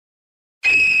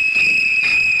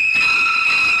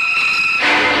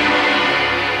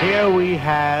Here we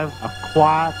have a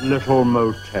quiet little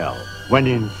motel, when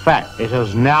in fact it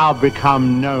has now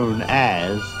become known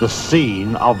as the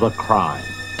scene of the crime.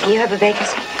 You have a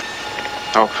vacancy?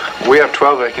 Oh, we have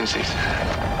 12 vacancies.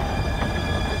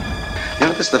 You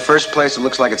know, this is the first place that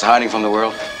looks like it's hiding from the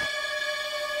world.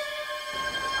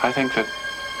 I think that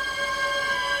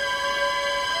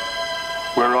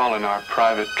we're all in our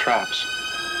private traps,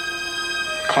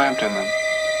 clamped in them.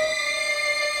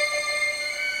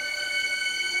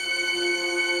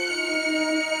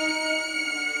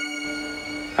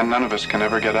 And none of us can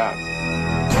ever get out.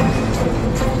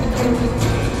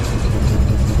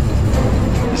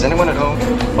 Is anyone at home?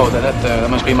 Oh, that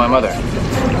must be my mother.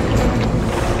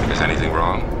 Is anything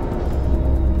wrong?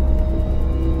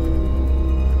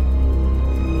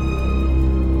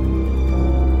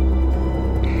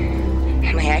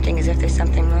 Am I acting as if there's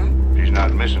something wrong? She's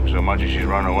not missing so much as she's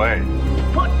run away.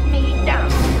 Put me down.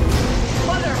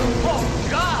 Mother! Oh,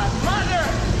 God!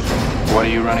 Mother! What are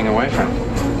you running away from?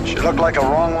 She looked like a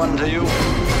wrong one to you?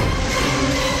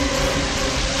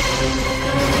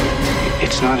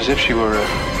 It's not as if she were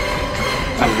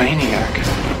a maniac.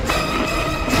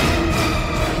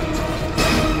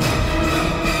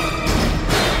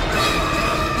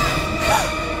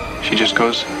 She just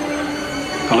goes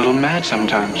a little mad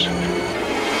sometimes.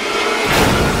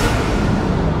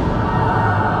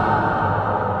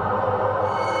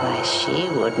 Why, she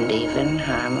wouldn't even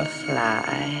harm a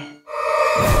fly.